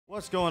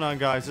What's going on,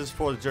 guys? This is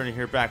For the Journey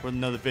here, back with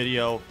another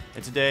video,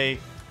 and today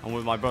I'm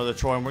with my brother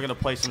Troy and we're gonna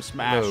play some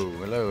Smash.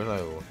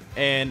 Hello.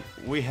 And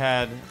we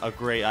had a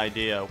great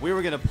idea. We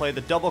were gonna play the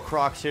Double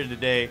Crocs here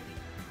today,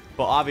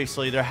 but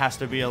obviously there has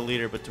to be a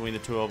leader between the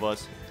two of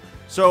us.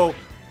 So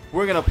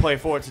we're gonna play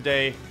for it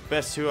today.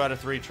 Best 2 out of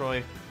 3,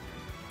 Troy.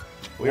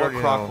 What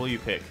croc will you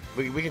pick?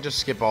 We can just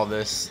skip all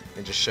this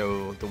and just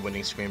show the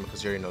winning screen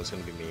because you already know it's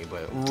gonna be me.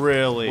 But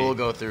really, we'll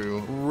go through.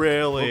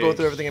 Really, we'll go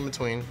through everything in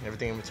between.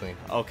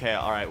 Okay,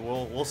 all right.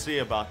 We'll see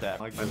about that.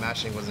 My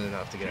mashing wasn't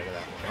enough to get out of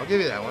that one. I'll give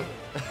you that one.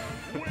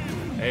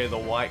 Hey, the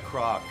white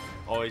croc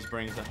always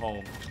brings it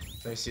home.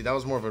 Let me see. That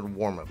was more of a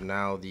warm up.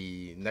 Now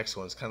the next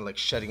one's kind of like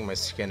shedding my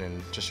skin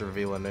and just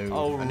reveal a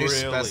new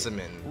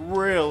specimen.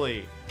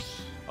 Really?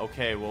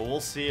 Okay, well,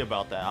 we'll see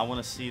about that. I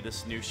want to see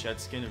this new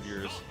shed skin of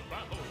yours.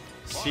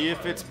 See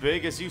if it's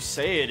big as you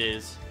say it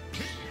is.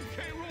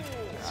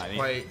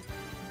 It's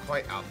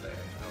quite out there,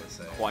 I would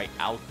say. Quite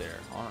out there.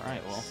 All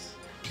right, well,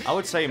 I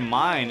would say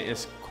mine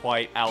is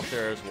quite out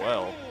there as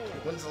well.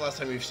 When's the last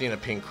time you've seen a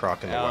pink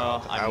croc in the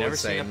wild? I would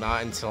say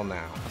not until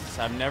now.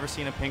 I've never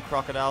seen a pink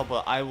crocodile,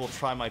 but I will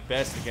try my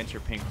best against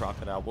your pink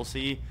crocodile. We'll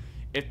see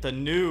if the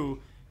new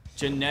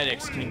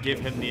genetics can give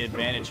him the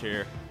advantage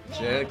here.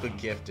 Genetically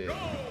gifted.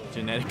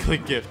 Genetically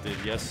gifted,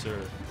 yes, sir.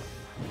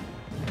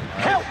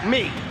 Help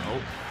me! Oh.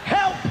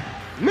 Help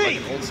me!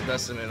 Like an old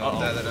specimen of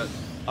that.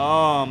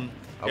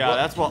 Yeah,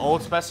 that's what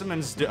old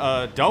specimens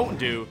don't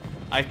do.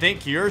 I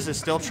think yours is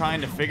still trying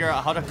to figure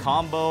out how to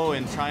combo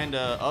and trying to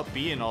up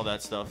B and all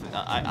that stuff.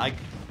 I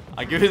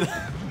give you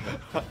the.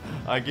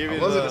 I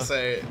was gonna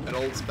say an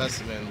old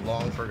specimen,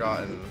 long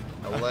forgotten,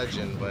 a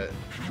legend, but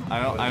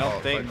I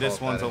don't think this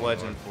one's a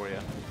legend for you.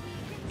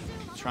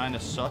 Trying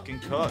to suck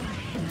and cook.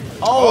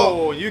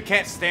 Oh, you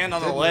can't stand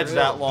on the ledge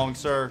that long,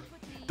 sir.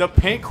 The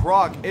pink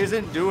croc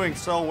isn't doing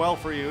so well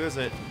for you, is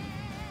it?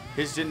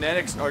 His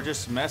genetics are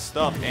just messed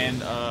up, and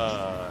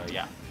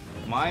yeah,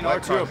 mine are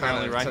too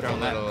apparently. Right there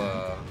on that.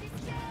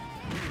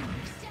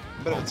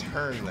 Bit of a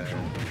turn there.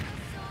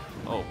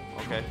 Oh,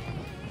 okay.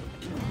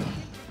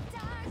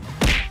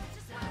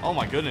 Oh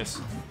my goodness.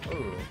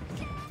 Ooh.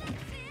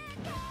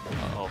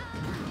 Uh-oh.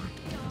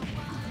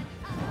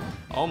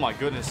 Oh my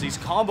goodness, these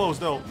combos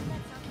though.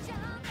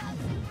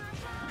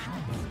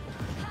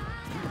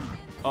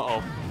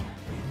 Uh-oh.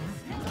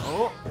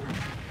 Oh.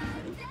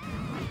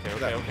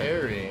 Okay.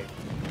 Parry.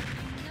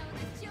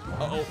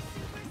 Uh-oh.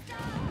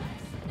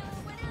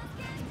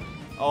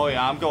 Oh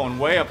yeah, I'm going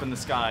way up in the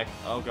sky.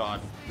 Oh god.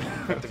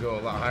 Have to go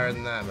a lot higher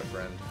than that, my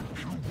friend.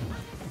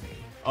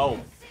 Oh.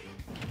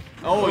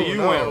 Oh, you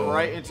went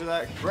right into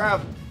that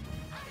grab.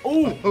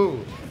 Ooh.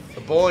 Ooh.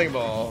 The bowling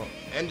ball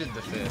ended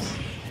the fist.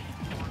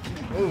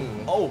 Ooh.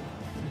 Oh.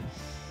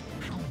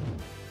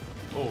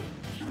 Oh.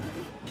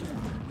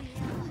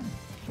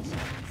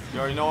 You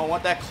already know I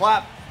want that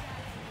clap.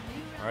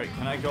 All right,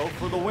 can I go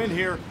for the win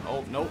here?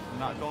 Oh, nope, I'm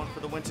not going for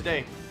the win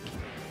today.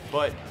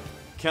 But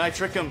can I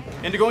trick him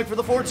into going for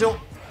the forward tilt?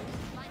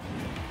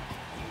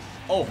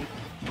 Oh.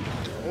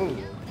 Ooh.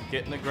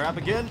 Getting the grab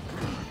again.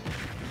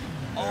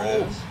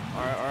 Oh.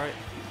 All right.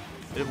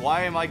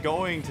 Why am I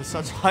going to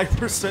such high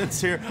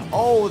percents here?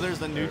 Oh, there's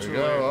the neutral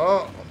air.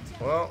 Oh,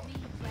 well,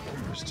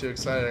 I'm just too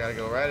excited. I gotta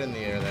go right in the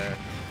air there.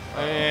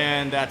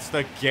 And that's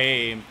the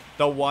game.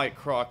 The white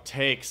croc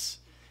takes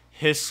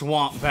his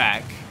swamp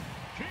back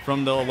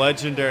from the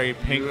legendary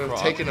pink croc. You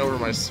have taken over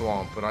my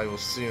swamp, but I will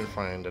soon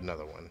find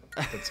another one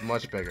that's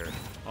much bigger.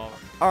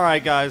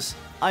 Alright, guys.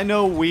 I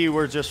know we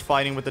were just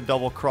fighting with the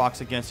double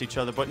crocs against each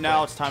other, but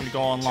now it's time to go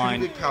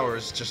online. 2 big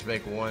powers just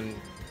make one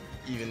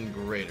even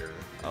greater.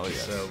 Oh,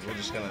 yes. So we're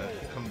just going to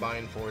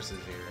combine forces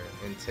here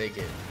and take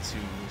it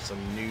to some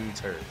new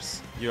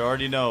turfs. You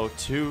already know,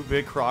 2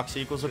 big crocs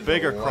equals a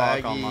bigger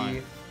croc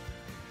online.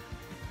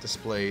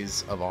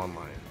 Displays of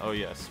online. Oh,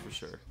 yes, for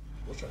sure.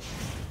 We'll try.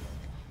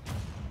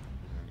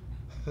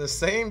 The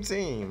same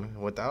team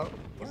without.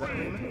 Was that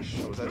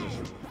rematch? Or was that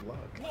just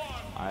luck?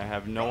 I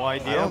have no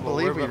idea. I don't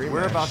believe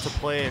we're about to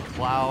play a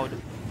Cloud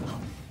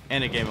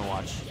and a Game &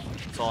 Watch.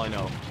 That's all I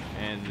know.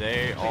 And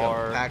they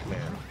are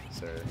Pac-Man,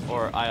 sir.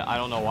 Or I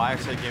don't know why I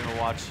said Game &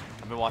 Watch.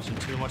 I've been watching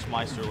too much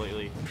Meister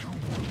lately.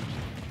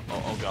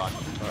 Oh god.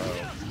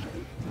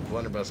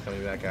 Blunderbuss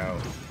coming back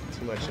out.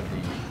 Too much of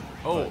the.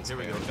 Oh, here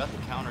we go. Got the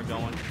counter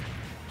going.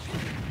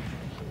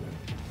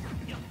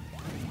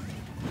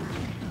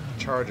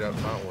 Charge up,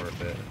 not worth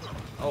it.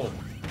 Oh,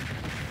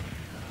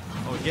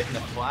 getting the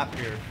clap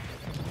here.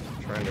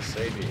 Trying to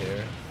save you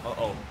here.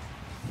 Uh-oh.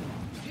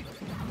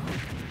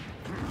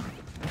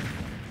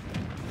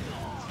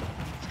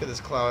 Let's get this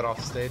Cloud off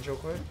the stage real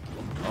quick.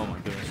 Oh my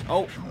goodness.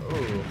 Oh.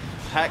 Ooh.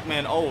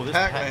 Pac-Man. Oh, this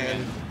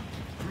Pac-Man.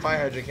 Fire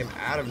Hydrant came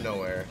out of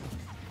nowhere.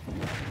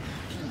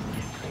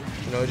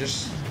 You know,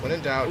 just when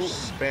in doubt,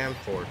 just spam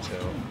forward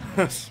tilt.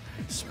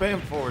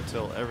 Spam forward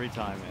tilt every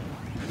time, man.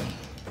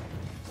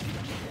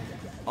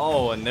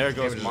 Oh, and there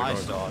goes my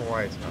stock.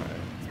 Quite high.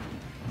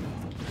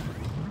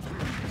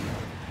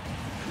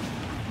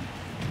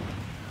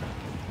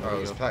 Oh,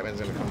 this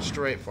Pac-Man's gonna come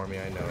straight for me,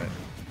 I know it.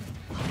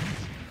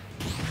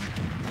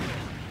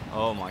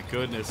 Oh my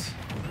goodness.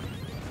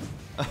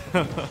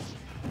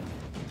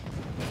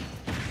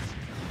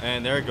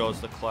 And there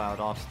goes the Cloud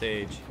off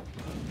stage.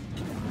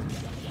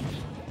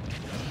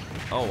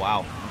 Oh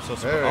wow! I'm so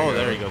surprised. Oh,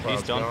 there you go.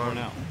 He's done for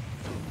now.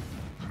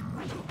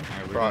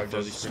 Right, Frog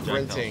just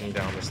sprinting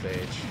down the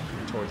stage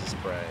towards his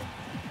prey.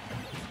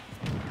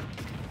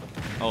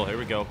 Oh, here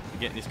we go.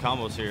 Getting these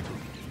combos here.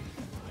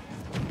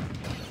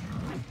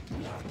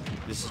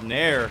 This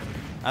Nair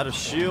out of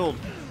shield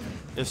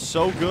is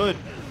so good.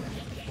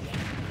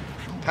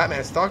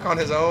 Pac-Man stuck on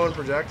his own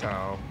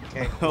projectile.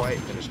 Can't quite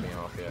finish me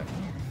off yet.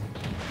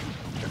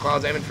 The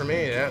Cloud's aiming for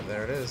me. Yeah,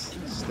 there it is.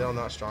 Still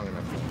not strong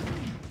enough.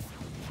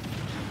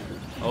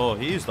 Oh,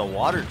 he used the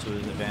water to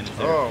his advantage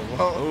there. Oh,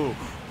 well. Ooh.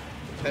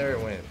 There it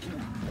went.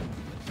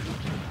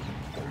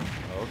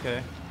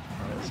 Okay.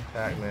 There's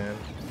Pac-Man.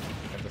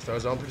 Have to throw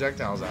his own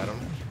projectiles at him.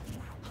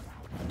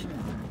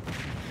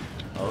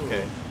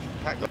 Okay.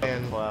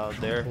 Pac-Man Cloud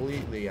there.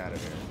 Completely out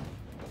of here.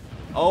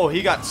 Oh,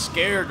 he got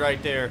scared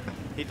right there.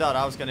 He thought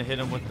I was going to hit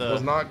him with the...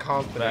 Was not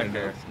confident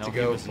back enough no, to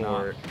go was for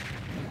not.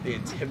 the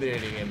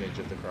intimidating image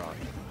of the Croc.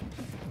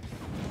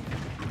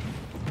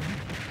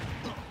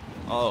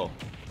 Oh.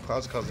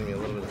 Cloud's causing me a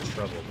little bit of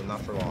trouble, but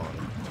not for long.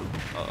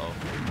 Uh-oh.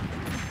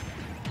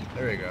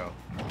 There we go.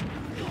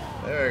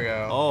 There we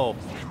go. Oh.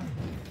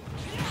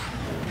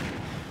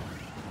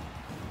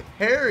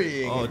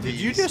 Parrying Oh, did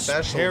you just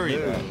special parry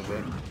move.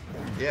 that?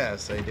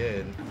 Yes, I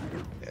did.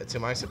 Yeah, to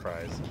my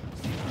surprise.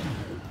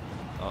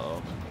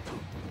 Uh-oh.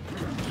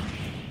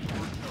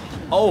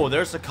 Oh,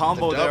 there's a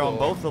combo there on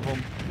double. both of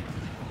them.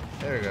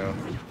 There we go.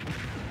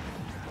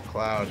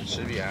 Cloud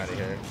should be out of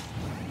here.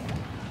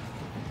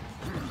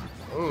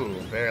 Ooh,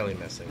 barely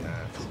missing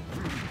that.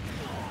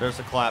 There's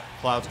the clap.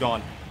 Cloud's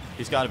gone.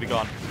 He's got to be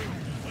gone.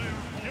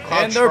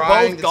 Cloud And they're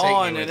trying both to take me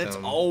gone, with and it's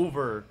him.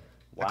 over.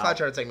 Wow. Cloud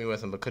tried to take me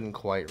with him, but couldn't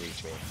quite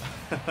reach me.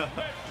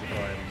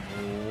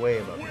 I'm way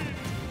above him.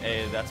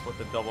 Hey, that's what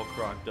the double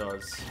croc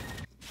does.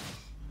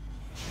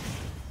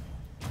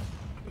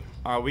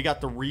 All right, we got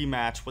the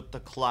rematch with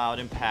the Cloud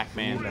and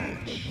Pac-Man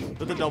Rematch.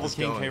 with the double Let's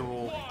King go. K.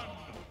 Rool.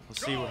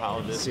 Let's see how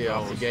Let's this see goes.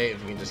 off the gate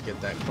if we can just get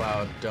that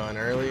Cloud done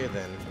early,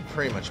 then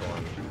pretty much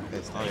won.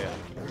 It's Oh, yeah.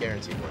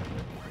 guaranteed win.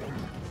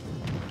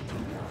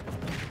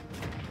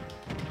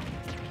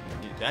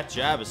 That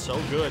jab is so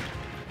good.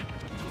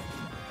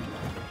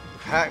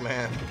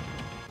 Pac-Man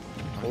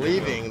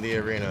leaving the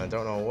arena.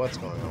 Don't know what's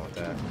going on with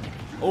that.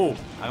 Oh,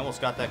 I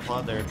almost got that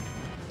Cloud there.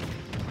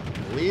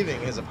 Leaving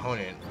his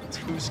opponent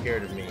too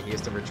scared of me. He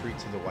has to retreat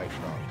to the white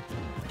Croc.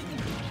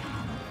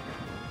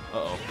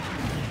 Uh-oh.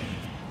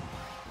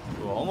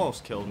 Ooh,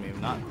 almost killed me.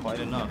 Not quite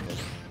enough.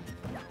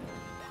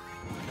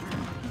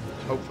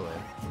 Hopefully.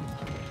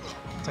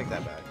 Take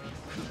that back.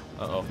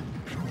 Uh-oh.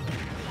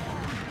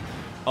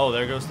 Oh,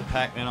 there goes the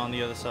Pac-Man on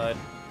the other side.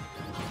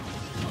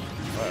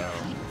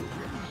 Uh-oh.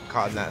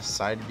 Caught in that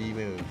side B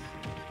move.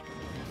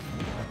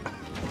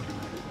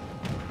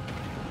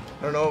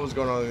 I don't know what was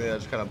going on with me. I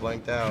just kind of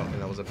blanked out,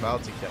 and I was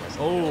about to kill myself.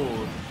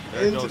 Oh,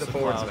 there Into goes the the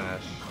forward Cloud.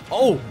 smash.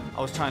 Oh,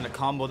 I was trying to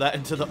combo that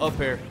into the up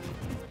air.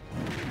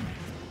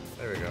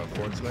 There we go.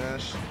 Forward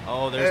smash.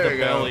 Oh, there's There the we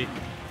go. belly.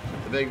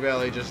 The big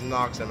belly just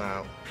knocks him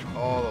out.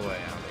 All the way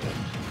out.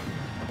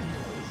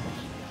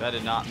 That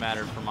did not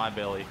matter for my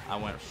belly. I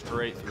went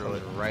straight through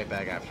Coming it. right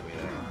back after me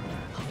there.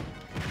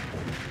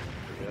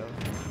 There we go.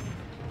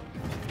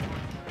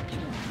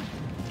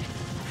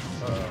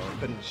 Uh-oh.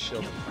 Couldn't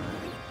shield him.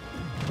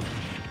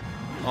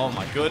 Oh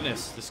my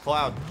goodness, this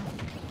Cloud.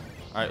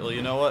 All right, well,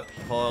 you know what?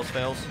 If all else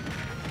fails,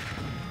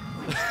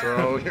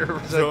 Throw your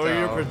projectile. throw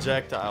your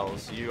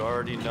projectiles. You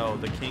already know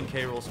the King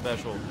K. Rool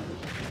special.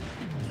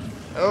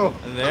 Oh.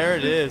 And there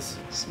it is.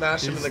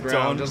 Smash him in He's the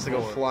ground done just to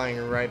go for.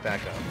 flying right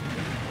back up.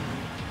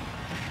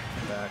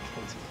 Back.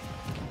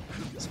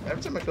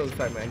 Every time I kill this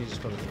Pac-Man, he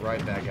just comes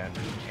right back at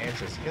me.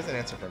 Answers. He has an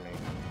answer for me.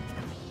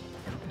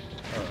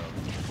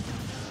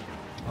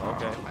 Uh-oh.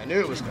 Okay. I knew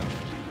it was coming.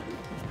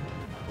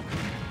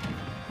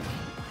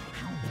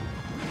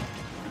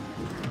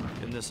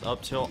 In this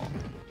up tilt.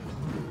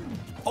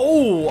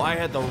 Oh, I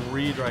had the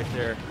read right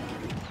there.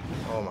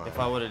 Oh my. If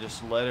I would have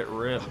just let it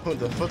rip.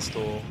 The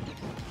footstool.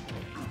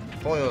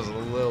 If only it was a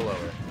little lower.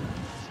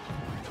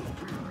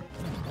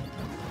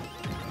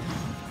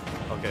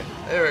 Okay.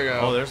 There we go.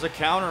 Oh, there's a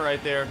counter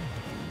right there.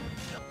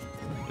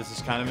 This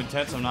is kind of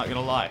intense, I'm not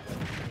gonna lie.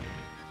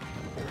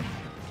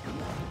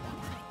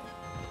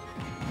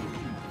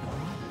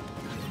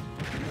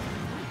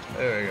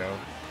 There we go.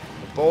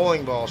 The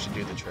bowling ball should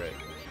do the trick.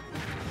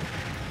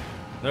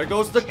 There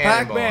goes the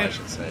Cannonball, I Pac-Man.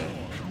 should say.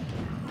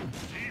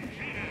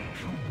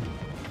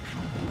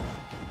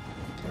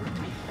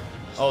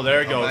 Oh,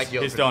 there he Oh, goes. that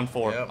guilt He's for- done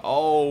for. Yep.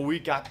 Oh, we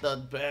got the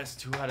best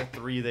 2 out of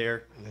 3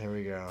 there. There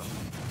we go.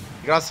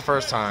 You got us the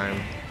first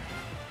time.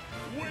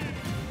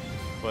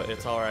 But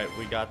it's all right.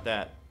 We got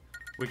that.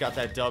 We got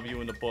that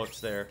W in the books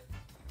there.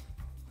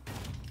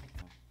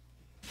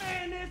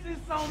 Man, this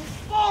is some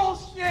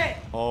bullshit!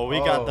 Oh, we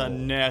got the Oh.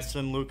 Ness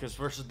and Lucas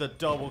versus the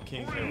Double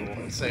King K.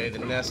 Rool. I'd say the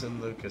Ness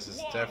and Lucas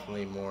is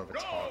definitely more of a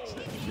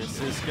toxic. This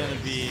is gonna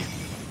be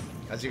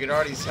As you can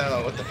already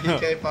tell with the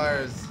PK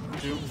fires.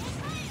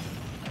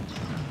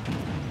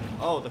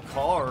 Oh, the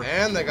car.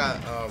 And they got,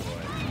 oh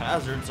boy.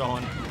 Hazards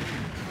on.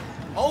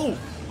 Oh,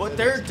 but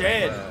they're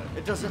dead.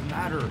 It doesn't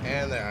matter.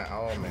 And they're,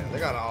 oh man, they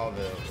got all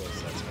the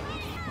sets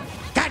going.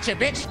 Gotcha,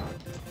 bitch.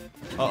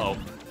 Uh-oh.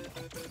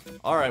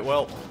 All right,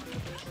 well.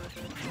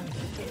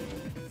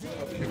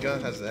 If your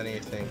gun has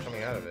anything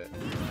coming out of it.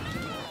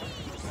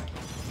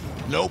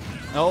 Nope.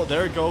 Oh,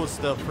 there goes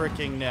the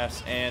freaking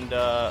nest. And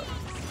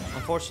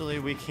unfortunately,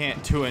 we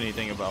can't do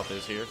anything about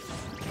this here.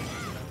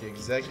 The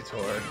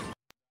executor.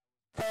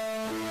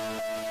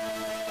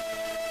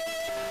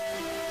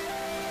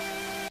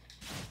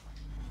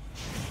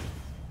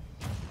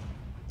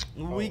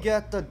 We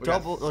got the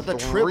double, got the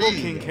triple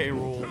three. King K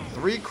rule.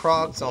 3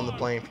 Crocs on the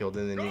playing field,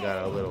 and then you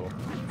got a little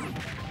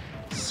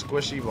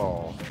squishy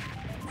ball.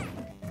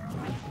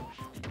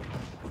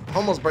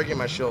 Almost breaking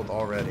my shield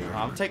already.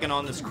 I'm taking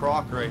on this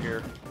Croc right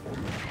here.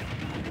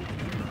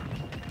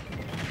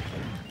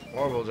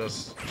 Or we'll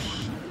just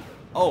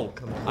Oh,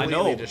 I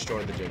know. completely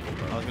destroy the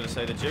Jigglypuff. I was gonna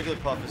say the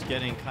Jigglypuff is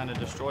getting kind of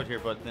destroyed here,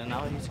 but then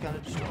now he's kind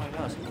of destroying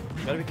us.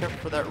 Gotta be careful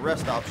for that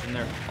rest option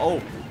there.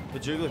 Oh, the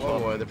Jigglypuff. Oh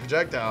boy, the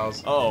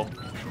projectiles. Oh.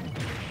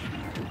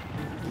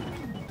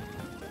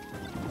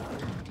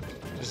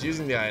 Just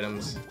using the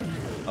items.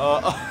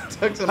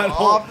 Took them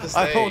off the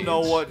stage. I don't know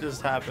what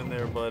just happened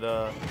there,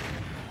 but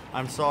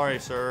I'm sorry,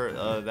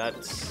 sir.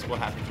 That's what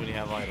happens when you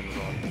have items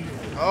on.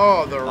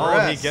 Oh, the rest. Oh,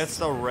 he gets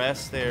the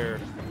rest there.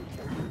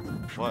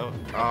 What?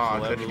 Oh, I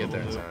couldn't get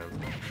there in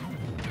time.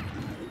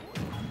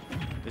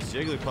 This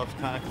Jigglypuff's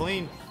kind of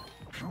clean.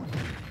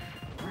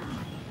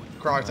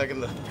 Croc taking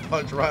the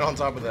punch right on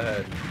top of the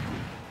head.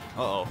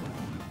 Uh-oh.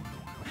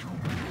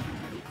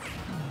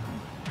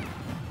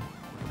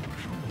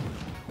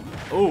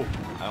 Oh,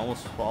 I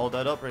almost followed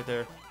that up right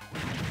there.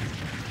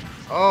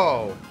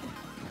 Oh,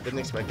 didn't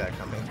expect that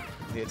coming.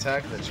 The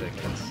attack of the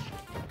chickens.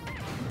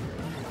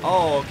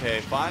 Oh,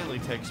 okay. Finally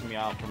takes me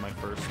out for my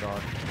first star.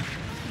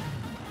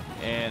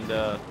 And,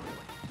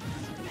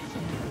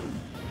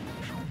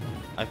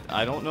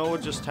 I don't know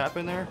what just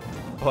happened there,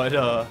 but,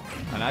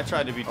 and I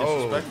tried to be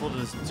disrespectful to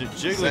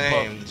Jigglypuff.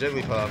 Same, the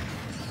Jigglypuff.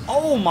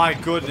 Oh my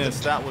goodness,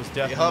 that was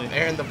definitely... Yup,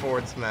 and the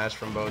forward smash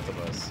from both of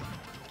us.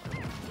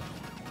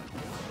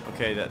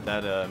 Okay, that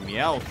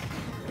Meowth.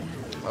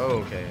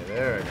 Okay,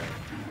 there we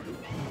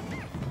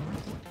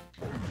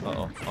go.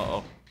 Uh-oh,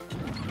 uh-oh.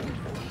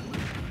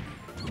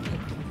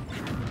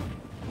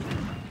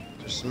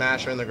 Just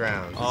smash her in the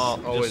ground. This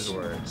always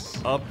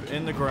works. Up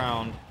in the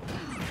ground.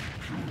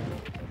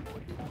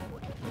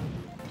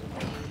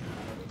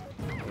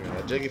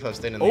 That Jigglypuff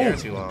stayed in the air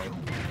too long.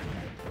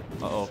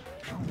 Uh-oh.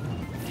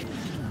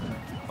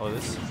 Oh,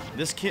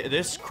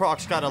 this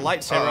Croc's got a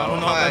lightsaber. I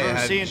don't know if I've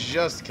ever seen. I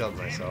just killed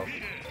myself.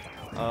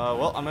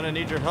 Well, I'm gonna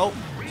need your help.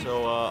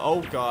 So,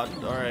 oh god.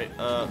 All right.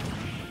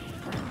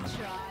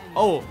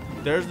 Oh,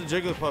 there's the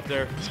Jigglypuff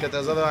there. Let's get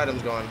those other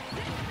items going.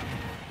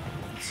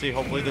 Let's see.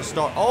 Hopefully the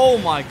star. Oh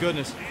my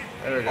goodness.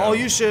 There we go. Oh,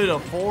 you should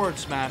have forward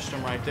smashed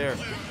him right there.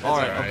 All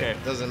right. Okay.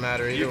 Doesn't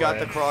matter either You got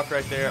way. the Croc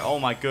right there. Oh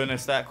my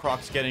goodness, that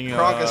Croc's getting.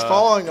 Croc is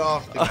falling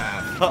off the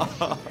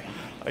map.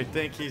 I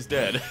think he's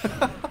dead.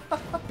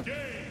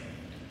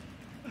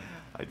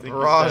 I think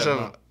Barrage he's dead,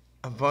 of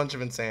a bunch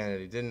of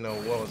insanity. Didn't know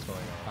what was going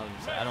on.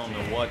 I don't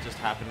know what just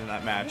happened in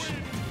that match.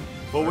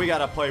 But we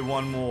gotta play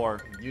one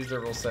more. Use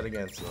their rule set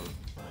against them.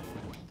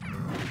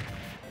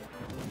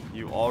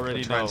 You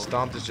already Try know. and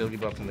stomp this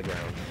Jigglypuff in the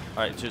ground.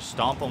 Alright, just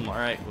stomp him.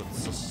 Alright,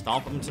 let's just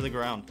stomp him to the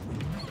ground.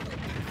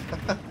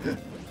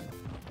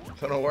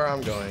 Don't know where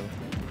I'm going.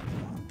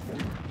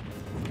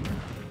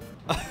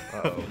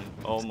 Uh-oh.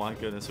 Oh my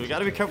goodness. We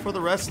gotta be careful for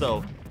the rest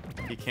though.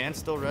 He can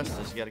still rest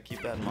us. You gotta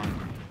keep that in mind.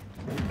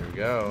 Here we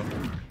go.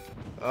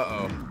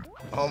 Uh-oh.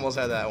 Almost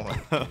had that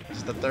one.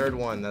 Just the third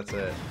one, that's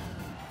it.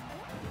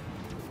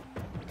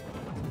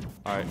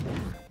 Alright.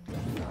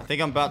 I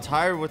think I'm about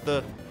tired with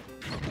the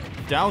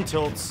down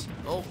tilts.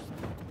 Oh.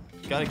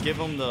 Gotta give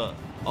him the...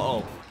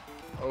 Uh-oh.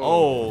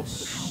 Oh,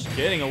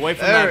 getting away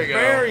from There that we go.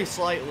 very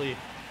slightly.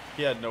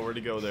 He had nowhere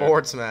to go there.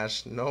 Forward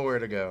smash. Nowhere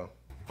to go.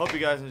 Hope you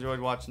guys enjoyed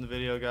watching the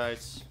video,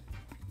 guys.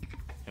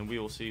 And we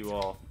will see you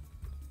all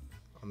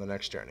On the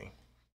next journey.